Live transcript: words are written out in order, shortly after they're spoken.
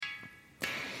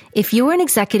If you're an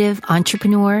executive,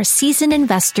 entrepreneur, seasoned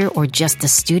investor, or just a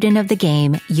student of the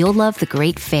game, you'll love The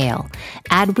Great Fail,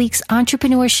 Adweek's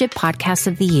entrepreneurship podcast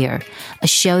of the year, a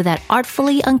show that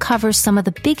artfully uncovers some of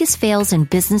the biggest fails in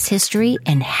business history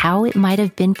and how it might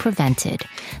have been prevented.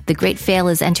 The Great Fail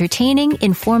is entertaining,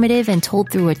 informative, and told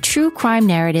through a true crime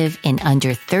narrative in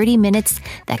under 30 minutes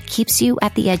that keeps you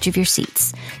at the edge of your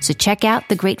seats. So check out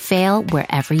The Great Fail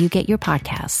wherever you get your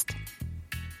podcast.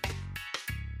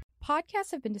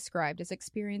 Podcasts have been described as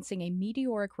experiencing a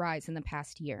meteoric rise in the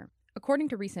past year. According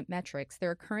to recent metrics,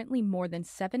 there are currently more than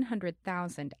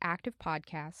 700,000 active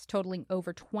podcasts totaling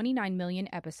over 29 million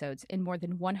episodes in more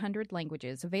than 100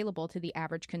 languages available to the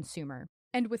average consumer.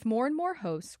 And with more and more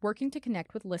hosts working to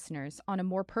connect with listeners on a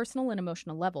more personal and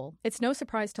emotional level, it's no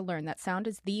surprise to learn that sound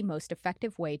is the most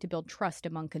effective way to build trust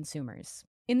among consumers.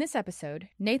 In this episode,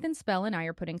 Nathan Spell and I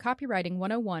are putting Copywriting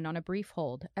 101 on a brief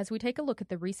hold as we take a look at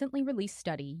the recently released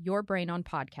study, Your Brain on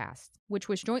Podcasts, which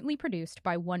was jointly produced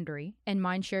by Wondery and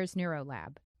Mindshare's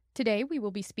NeuroLab. Today, we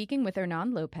will be speaking with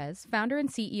Hernan Lopez, founder and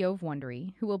CEO of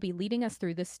Wondery, who will be leading us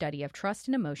through this study of trust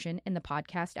and emotion in the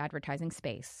podcast advertising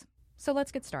space. So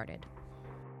let's get started.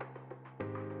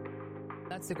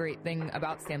 That's the great thing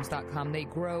about Stamps.com. They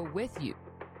grow with you.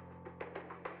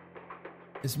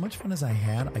 As much fun as I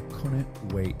had, I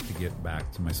couldn't wait to get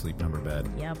back to my Sleep Number bed.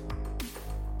 Yep.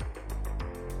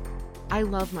 I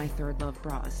love my Third Love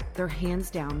bras. They're hands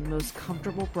down the most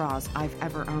comfortable bras I've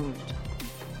ever owned.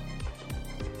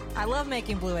 I love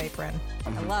making Blue Apron.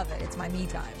 I love it. It's my me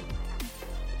time.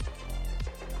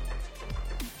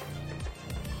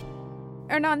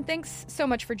 Hernan, thanks so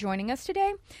much for joining us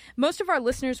today. Most of our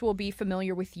listeners will be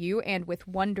familiar with you and with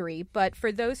Wondery, but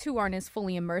for those who aren't as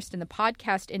fully immersed in the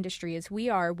podcast industry as we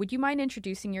are, would you mind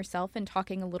introducing yourself and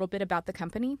talking a little bit about the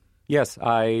company? Yes,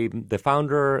 I'm the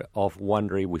founder of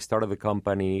Wondery. We started the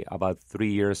company about 3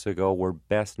 years ago. We're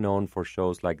best known for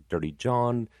shows like Dirty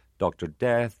John, Dr.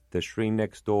 Death, The Shrink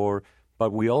Next Door,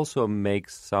 but we also make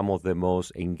some of the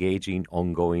most engaging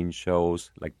ongoing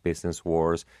shows like Business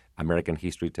Wars, American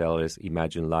History Tellers,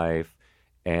 Imagine Life,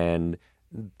 and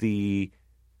the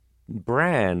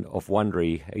brand of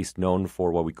Wondery is known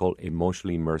for what we call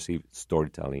emotionally immersive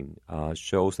storytelling,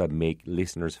 shows that make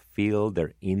listeners feel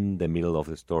they're in the middle of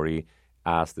the story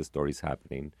as the story is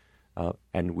happening.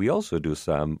 And we also do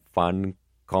some fun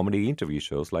comedy interview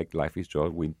shows like Life is Joy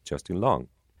with Justin Long.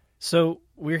 So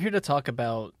we're here to talk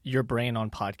about Your Brain on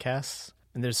Podcasts,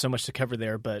 and there's so much to cover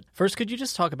there. But first, could you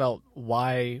just talk about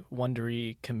why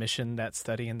Wondery commissioned that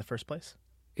study in the first place?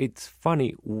 It's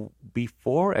funny.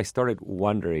 Before I started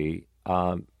Wondery,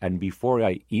 and before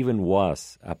I even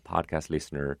was a podcast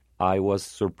listener, I was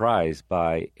surprised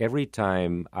by every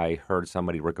time I heard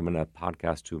somebody recommend a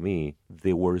podcast to me,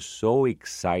 they were so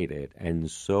excited and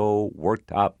so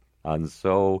worked up, and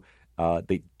so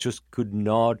they just could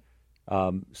not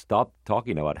stop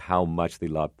talking about how much they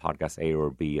love podcast A or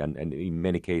B. And in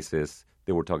many cases,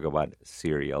 they were talking about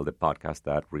Serial, the podcast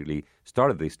that really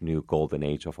started this new golden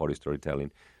age of audio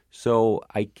storytelling. So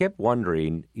I kept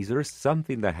wondering, is there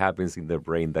something that happens in their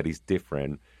brain that is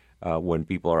different when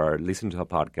people are listening to a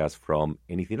podcast from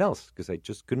anything else? Because I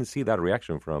just couldn't see that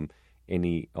reaction from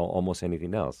almost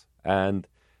anything else. And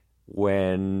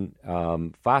when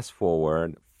fast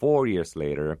forward 4 years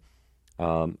later,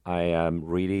 I am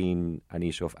reading an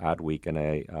issue of Adweek, and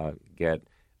I get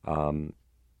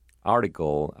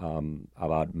article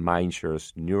about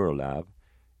Mindshare's NeuroLab,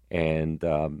 and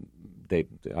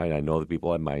I know the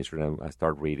people at Mindshare, and I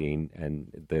start reading,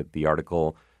 and the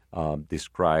article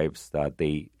describes that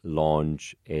they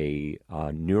launch a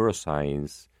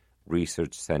neuroscience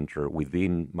research center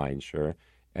within Mindshare,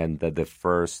 and that the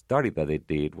first study that they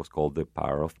did was called The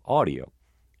Power of Audio,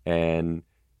 and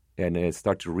I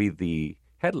start to read the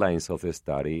headlines of the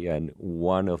study, and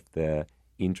one of the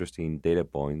interesting data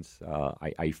points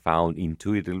I found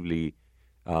intuitively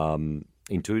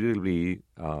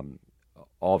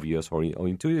obvious or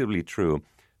intuitively true,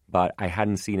 but I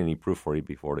hadn't seen any proof for it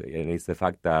before. And it's the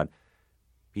fact that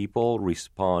people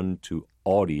respond to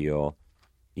audio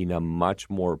in a much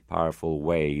more powerful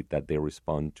way that they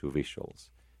respond to visuals.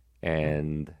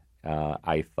 And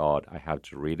I thought I have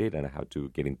to read it and I have to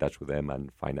get in touch with them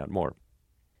and find out more.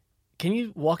 Can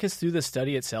you walk us through the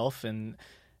study itself and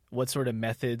what sort of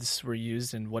methods were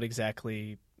used and what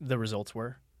exactly the results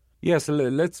were? Yes,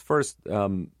 let's first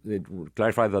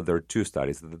clarify that there are two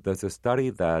studies. There's a study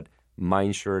that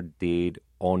Mindshare did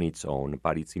on its own,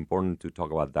 but it's important to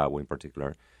talk about that one in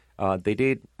particular.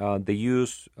 They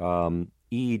use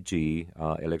EEG,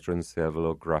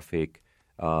 electroencephalographic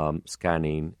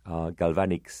scanning,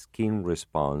 galvanic skin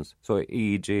response. So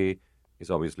EEG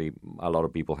is obviously a lot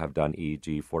of people have done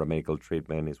EEG for a medical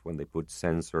treatment. Is when they put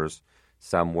sensors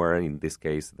somewhere. In this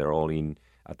case, they're all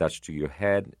attached to your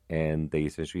head, and they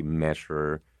essentially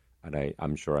measure. And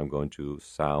I'm sure I'm going to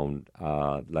sound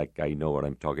like I know what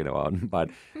I'm talking about, but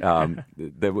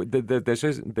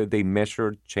they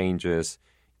measure changes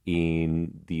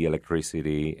in the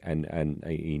electricity and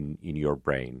in your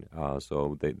brain.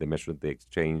 So they measure the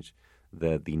exchange,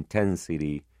 the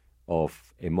intensity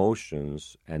of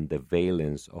emotions and the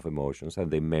valence of emotions, and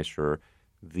they measure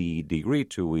the degree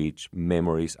to which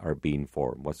memories are being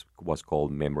formed, what's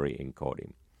called memory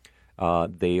encoding.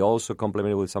 They also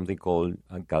complement it with something called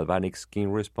a galvanic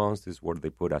skin response. This is where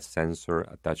they put a sensor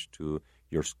attached to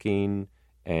your skin,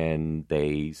 and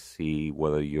they see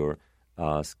whether your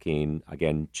skin,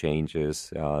 again,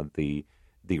 changes the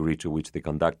degree to which they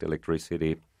conduct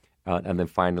electricity. And then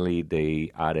finally,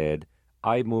 they added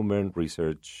eye movement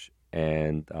research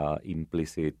and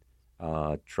implicit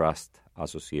trust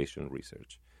association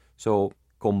research. So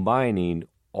combining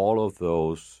all of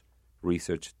those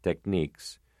research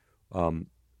techniques,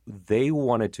 they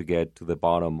wanted to get to the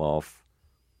bottom of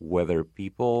whether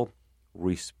people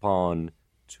respond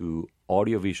to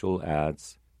audiovisual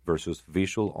ads versus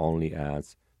visual-only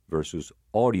ads versus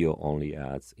audio-only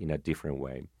ads in a different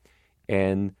way.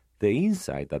 And the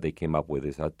insight that they came up with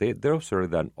is that they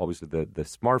observed that obviously the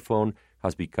smartphone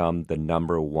has become the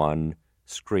number one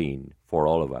screen for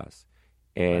all of us.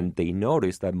 And they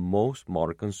noticed that most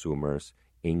modern consumers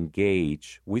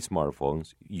engage with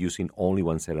smartphones using only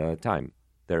one set at a time.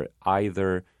 They're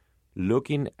either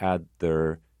looking at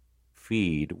their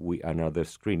feed with another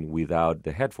screen without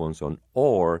the headphones on,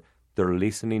 or they're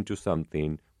listening to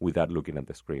something without looking at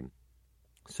the screen.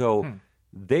 So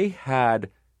they had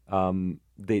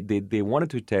they wanted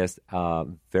to test a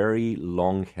very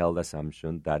long-held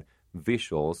assumption that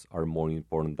visuals are more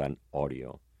important than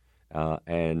audio.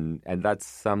 And that's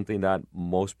something that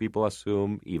most people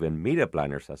assume, even media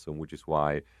planners assume, which is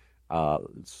why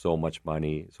so much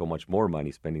more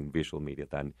money spent in visual media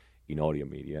than in audio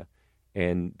media.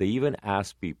 And they even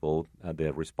asked people,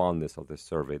 the respondents of the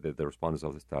survey, the respondents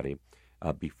of the study,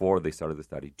 before they started the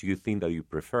study, do you think that you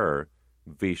prefer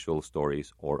visual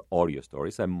stories or audio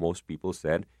stories? And most people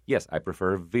said, yes, I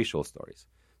prefer visual stories.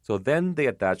 So then they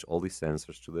attach all these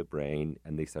sensors to the brain,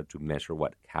 and they start to measure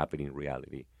what happened in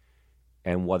reality.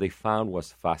 And what they found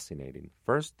was fascinating.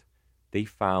 First, they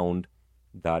found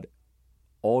that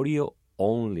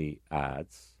audio-only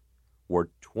ads were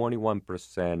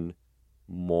 21%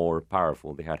 more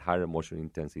powerful. They had higher emotional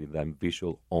intensity than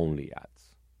visual-only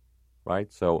ads,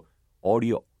 right? So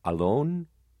audio alone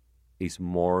is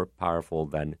more powerful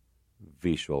than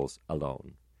visuals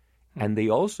alone. And they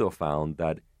also found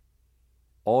that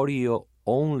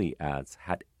audio-only ads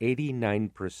had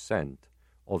 89%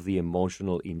 of the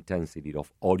emotional intensity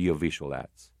of audio-visual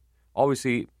ads.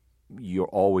 Obviously, you're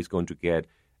always going to get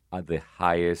the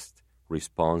highest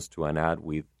response to an ad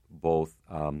with both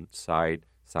sight,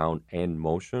 sound, and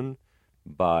motion.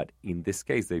 But in this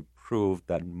case, they proved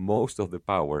that most of the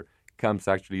power comes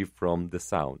actually from the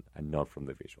sound and not from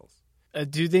the visuals.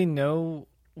 Do they know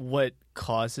what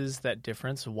causes that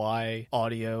difference? Why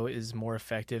audio is more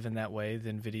effective in that way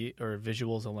than video or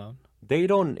visuals alone? They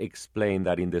don't explain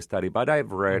that in the study, but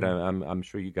I've read, I'm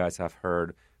sure you guys have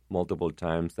heard multiple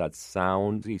times, that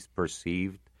sound is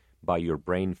perceived by your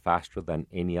brain faster than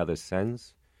any other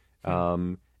sense.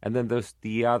 And then there's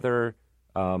the other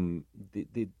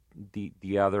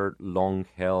the other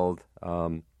long-held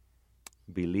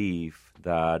belief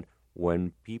that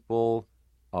when people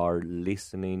are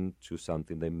listening to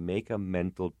something, they make a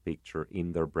mental picture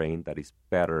in their brain that is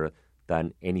better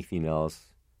than anything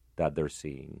else that they're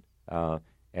seeing.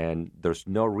 And there's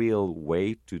no real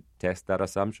way to test that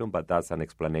assumption, but that's an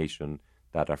explanation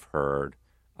that I've heard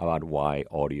about why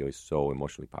audio is so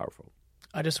emotionally powerful.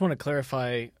 I just want to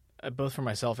clarify, both for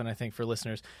myself and I think for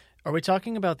listeners, are we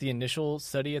talking about the initial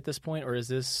study at this point, or is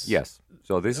this... Yes.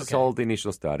 So this is all the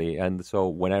initial study. And so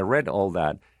when I read all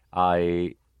that,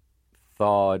 I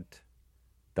thought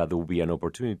that there would be an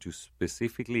opportunity to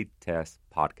specifically test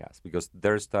podcasts, because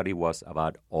their study was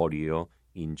about audio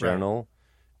in general,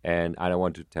 and I don't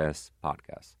want to test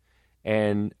podcasts.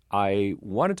 And I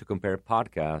wanted to compare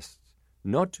podcasts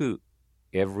not to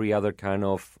every other kind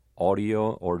of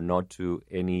audio or not to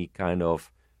any kind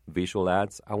of visual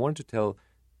ads. I wanted to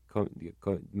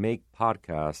make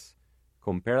podcasts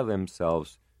compare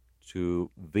themselves to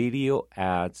video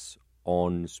ads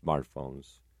on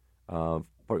smartphones.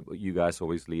 You guys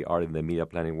obviously are in the media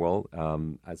planning world,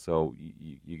 and so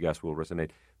you guys will resonate.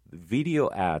 Video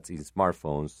ads in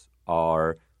smartphones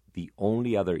are the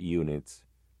only other units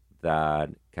that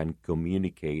can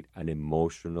communicate an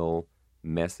emotional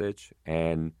message.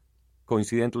 And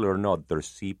coincidentally or not, their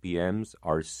CPMs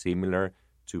are similar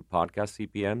to podcast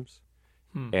CPMs.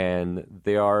 And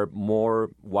they are more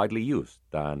widely used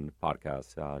than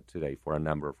podcasts today for a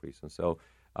number of reasons. So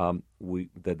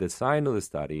the design of the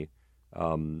study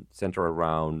centered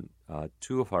around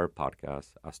two of our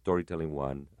podcasts, a storytelling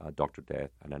one, Dr. Death,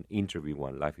 and an interview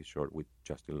one, Life is Short with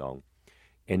Justin Long,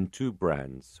 and two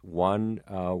brands. One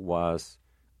was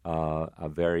a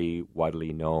very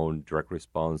widely known direct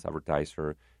response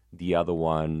advertiser. The other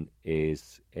one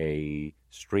is a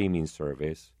streaming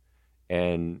service.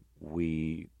 And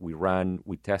we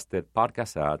tested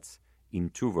podcast ads in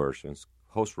two versions,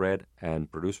 host read and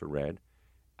producer read,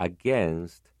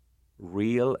 against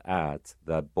real ads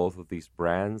that both of these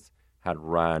brands had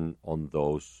run on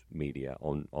those media,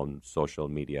 on social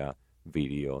media,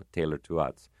 video, tailored to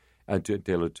ads,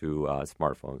 tailored to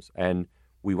smartphones. And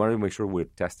we wanted to make sure we're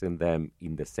testing them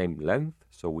in the same length,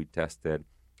 so we tested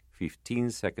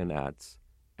 15-second ads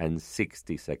and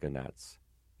 60-second ads.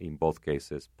 In both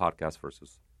cases, podcast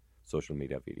versus social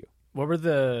media video. What were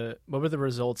the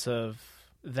results of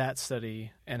that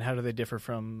study, and how do they differ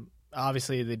from?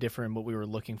 Obviously, they differ in what we were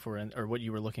looking for, or what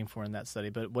you were looking for in that study.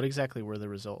 But what exactly were the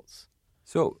results?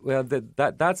 So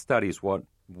that study is what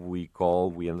we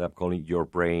end up calling Your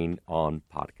Brain on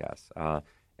Podcasts,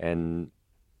 and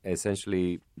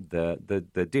essentially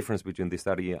the difference between this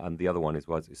study and the other one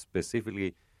was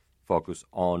specifically focused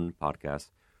on podcasts.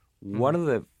 One of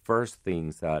the first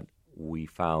things that we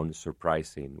found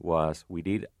surprising was we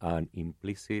did an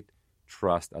implicit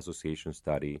trust association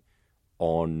study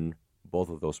on both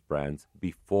of those brands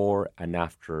before and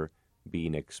after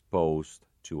being exposed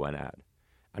to an ad.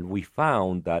 And we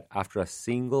found that after a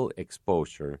single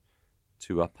exposure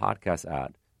to a podcast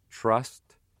ad,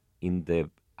 trust in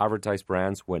the advertised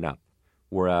brands went up,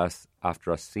 whereas after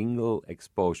a single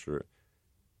exposure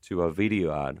to a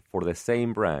video ad for the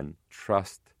same brand,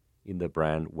 trust in the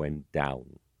brand went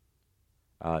down.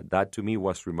 That to me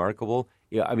was remarkable.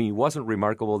 Yeah, I mean, it wasn't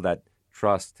remarkable that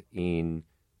trust in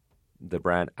the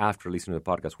brand after listening to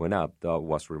the podcast went up. What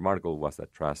was remarkable was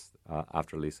that trust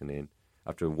after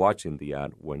watching the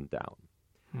ad went down.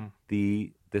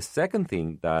 The second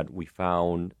thing that we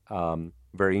found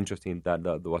very interesting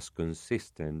that was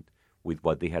consistent with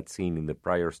what they had seen in the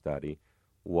prior study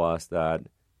was that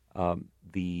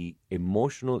the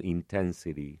emotional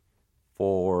intensity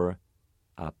for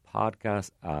a podcast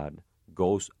ad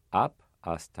goes up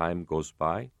as time goes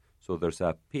by. So there's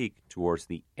a peak towards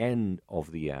the end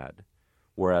of the ad,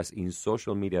 whereas in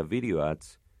social media video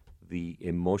ads, the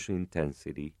emotional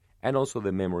intensity and also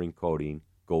the memory encoding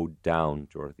go down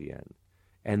toward the end.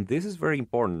 And this is very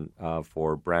important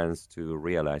for brands to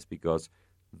realize, because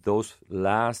those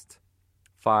last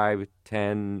 5,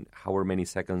 10, however many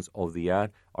seconds of the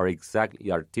ad are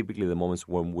typically the moments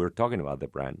when we're talking about the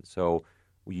brand. So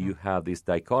you have this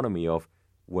dichotomy of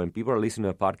when people are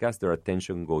listening to a podcast, their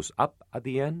attention goes up at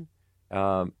the end,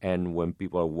 and when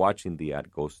people are watching the ad,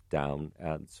 goes down.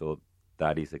 And so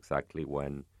that is exactly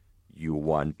when you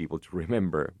want people to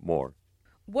remember more.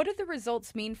 What do the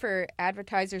results mean for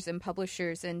advertisers and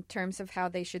publishers in terms of how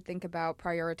they should think about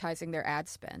prioritizing their ad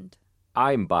spend?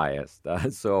 I'm biased,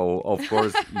 so of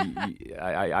course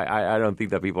I don't think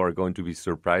that people are going to be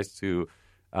surprised to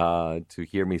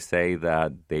hear me say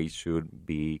that they should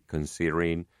be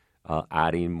considering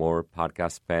adding more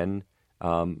podcast spend.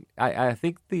 I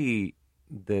think the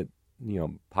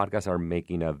podcasts are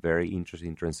making a very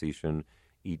interesting transition.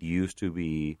 It used to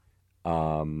be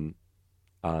an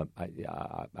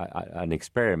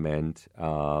experiment,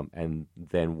 and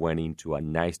then went into a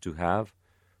nice to have.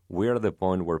 We're at the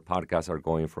point where podcasts are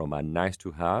going from a nice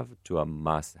to have to a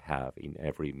must have in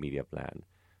every media plan,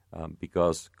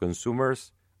 because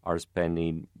consumers are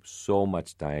spending so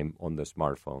much time on the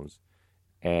smartphones,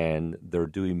 and they're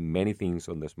doing many things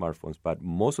on the smartphones, but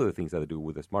most of the things that they do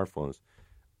with the smartphones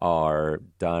are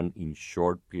done in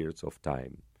short periods of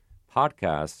time.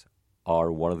 Podcasts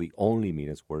are one of the only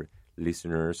mediums where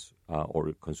listeners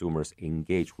or consumers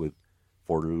engage with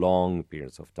for long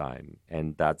periods of time,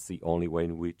 and that's the only way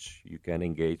in which you can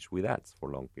engage with ads for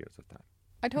long periods of time.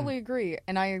 I totally agree,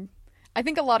 and I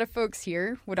think a lot of folks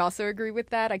here would also agree with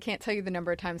that. I can't tell you the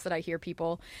number of times that I hear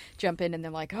people jump in and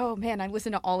they're like, oh man, I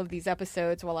listened to all of these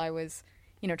episodes while I was,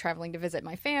 traveling to visit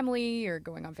my family or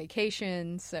going on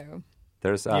vacation. So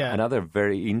there's another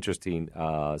very interesting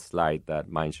slide that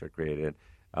Mindshare created.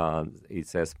 It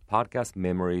says, podcast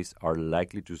memories are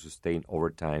likely to sustain over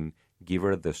time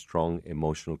given the strong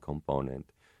emotional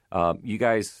component. You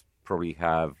guys probably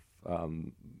have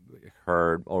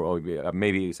heard, or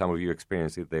maybe some of you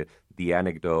experienced it, the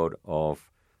anecdote of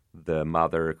the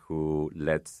mother who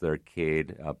lets their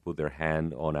kid put their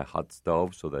hand on a hot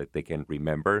stove so that they can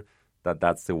remember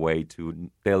that's the way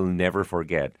they'll never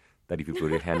forget that if you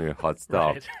put your hand on a hot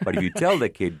stove. Right. But if you tell the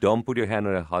kid, don't put your hand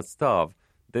on a hot stove,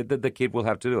 the kid will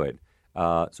have to do it.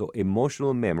 So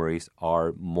emotional memories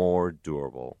are more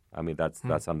durable. I mean, that's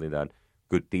something that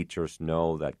good teachers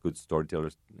know, that good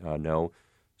storytellers know.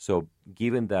 So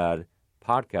given that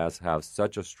podcasts have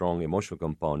such a strong emotional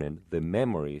component, the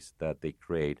memories that they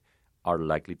create are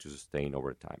likely to sustain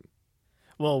over time.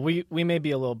 Well, we may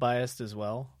be a little biased as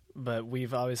well, but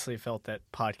we've obviously felt that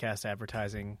podcast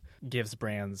advertising gives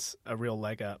brands a real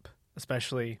leg up,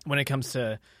 especially when it comes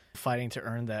to fighting to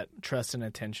earn that trust and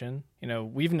attention. You know,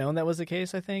 we've known that was the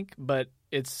case, I think, but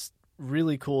it's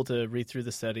really cool to read through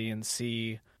the study and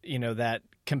see, you know, that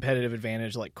competitive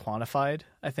advantage like quantified,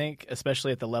 I think,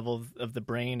 especially at the level of the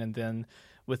brain. And then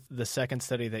with the second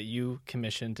study that you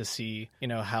commissioned to see, you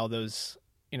know, how those,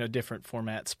 you know, different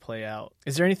formats play out.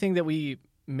 Is there anything that we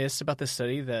missed about this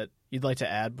study that you'd like to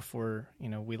add before, you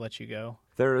know, we let you go?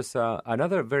 There's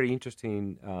another very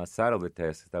interesting side of the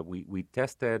test that we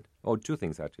tested, two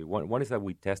things actually. One is that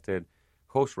we tested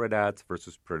host-read ads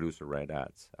versus producer-read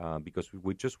ads because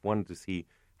we just wanted to see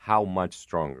how much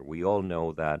stronger. We all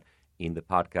know that in the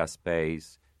podcast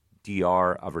space,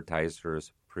 DR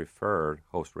advertisers prefer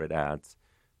host-read ads,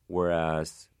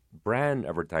 whereas brand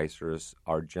advertisers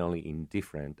are generally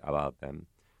indifferent about them.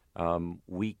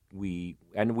 We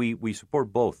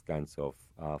support both kinds of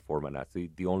format ads.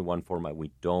 The only one format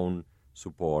we don't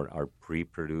support are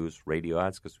pre-produced radio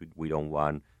ads because we don't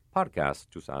want podcasts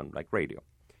to sound like radio.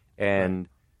 And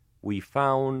we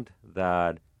found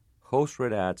that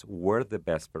host-read ads were the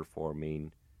best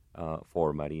performing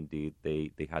format indeed.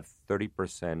 They had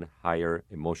 30% higher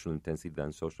emotional intensity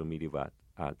than social media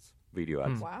ads, video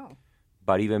ads. Wow.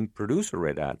 But even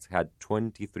producer-read ads had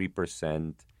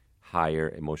 23% higher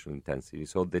emotional intensity.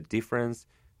 So the difference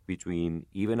between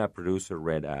even a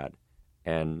producer-read ad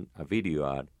and a video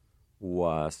ad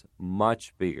was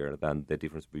much bigger than the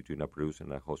difference between a producer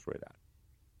and a host-read ad.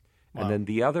 Wow. And then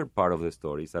the other part of the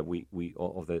story is that we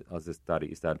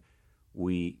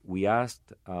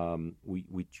asked,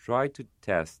 we tried to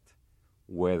test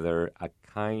whether a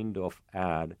kind of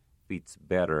ad fits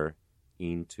better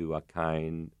into a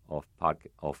kind of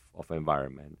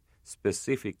environment,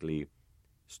 specifically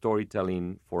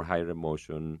storytelling for higher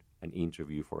emotion and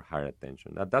interview for higher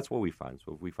attention. That's what we found.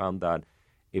 So we found that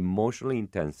emotional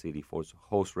intensity for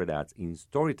host-read ads in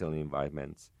storytelling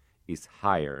environments is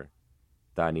higher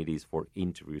than it is for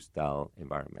interview-style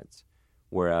environments,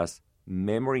 whereas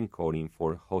memory encoding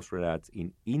for host-read ads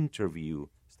in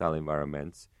interview-style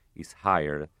environments is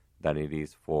higher than it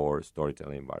is for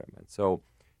storytelling environments. So,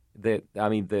 the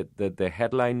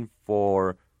headline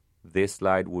for this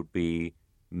slide would be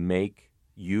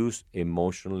use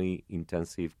emotionally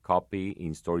intensive copy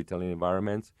in storytelling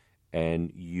environments and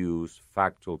use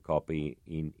factual copy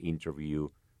in interview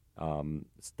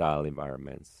style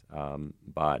environments.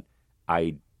 But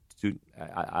at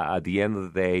the end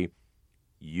of the day,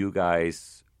 you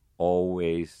guys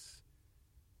always,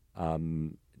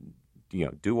 do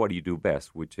what you do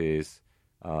best, which is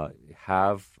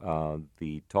have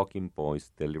the talking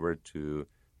points delivered to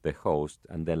the host,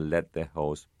 and then let the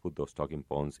host put those talking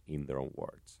points in their own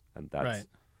words. And that's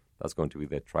going to be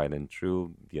the tried and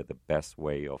true, the best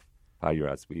way of how your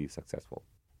ads be successful.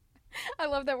 I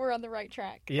love that we're on the right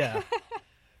track. Yeah.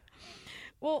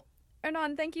 Well,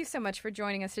 Hernan, thank you so much for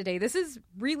joining us today. This has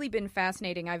really been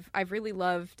fascinating. I've really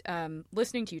loved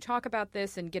listening to you talk about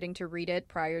this and getting to read it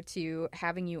prior to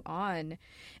having you on.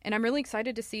 And I'm really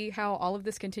excited to see how all of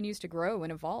this continues to grow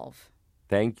and evolve.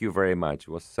 Thank you very much. It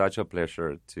was such a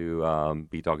pleasure to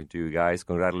be talking to you guys.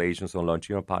 Congratulations on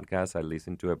launching your podcast. I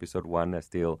listened to episode 1. I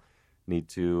still need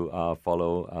to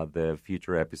follow the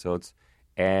future episodes.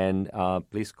 And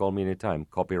please call me anytime.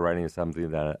 Copywriting is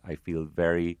something that I feel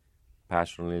very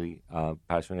passionate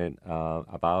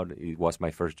about. It was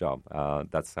my first job.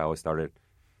 That's how I started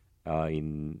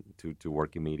to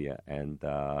work in media. And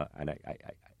I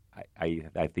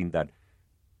think that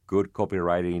good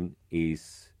copywriting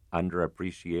is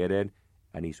underappreciated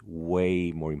and is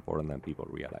way more important than people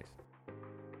realize.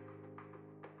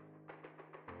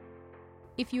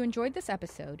 If you enjoyed this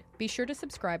episode, be sure to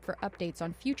subscribe for updates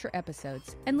on future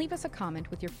episodes and leave us a comment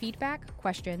with your feedback,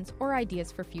 questions, or ideas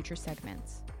for future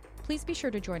segments. Please be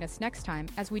sure to join us next time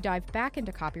as we dive back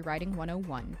into Copywriting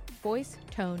 101, voice,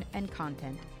 tone, and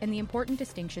content, and the important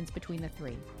distinctions between the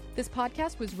three. This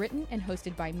podcast was written and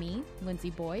hosted by me, Lindsay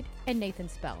Boyd, and Nathan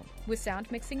Spell, with sound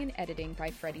mixing and editing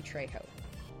by Freddie Trejo.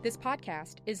 This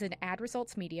podcast is an Ad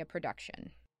Results Media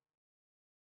production.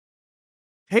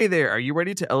 Hey there, are you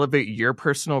ready to elevate your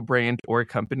personal brand or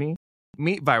company?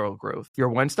 Meet Viral Growth, your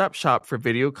one-stop shop for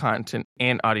video content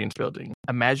and audience building.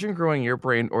 Imagine growing your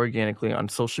brand organically on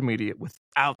social media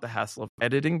without the hassle of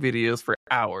editing videos for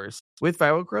hours. With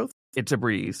Viral Growth, it's a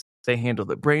breeze. They handle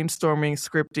the brainstorming,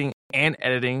 scripting, and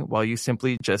editing while you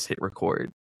simply just hit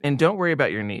record. And don't worry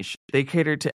about your niche. They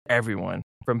cater to everyone,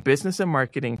 from business and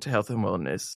marketing to health and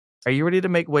wellness. Are you ready to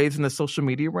make waves in the social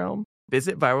media realm?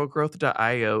 Visit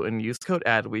viralgrowth.io and use code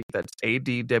ADWEEK, that's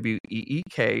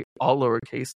ADWEEK, all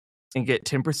lowercase, and get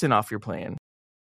 10% off your plan.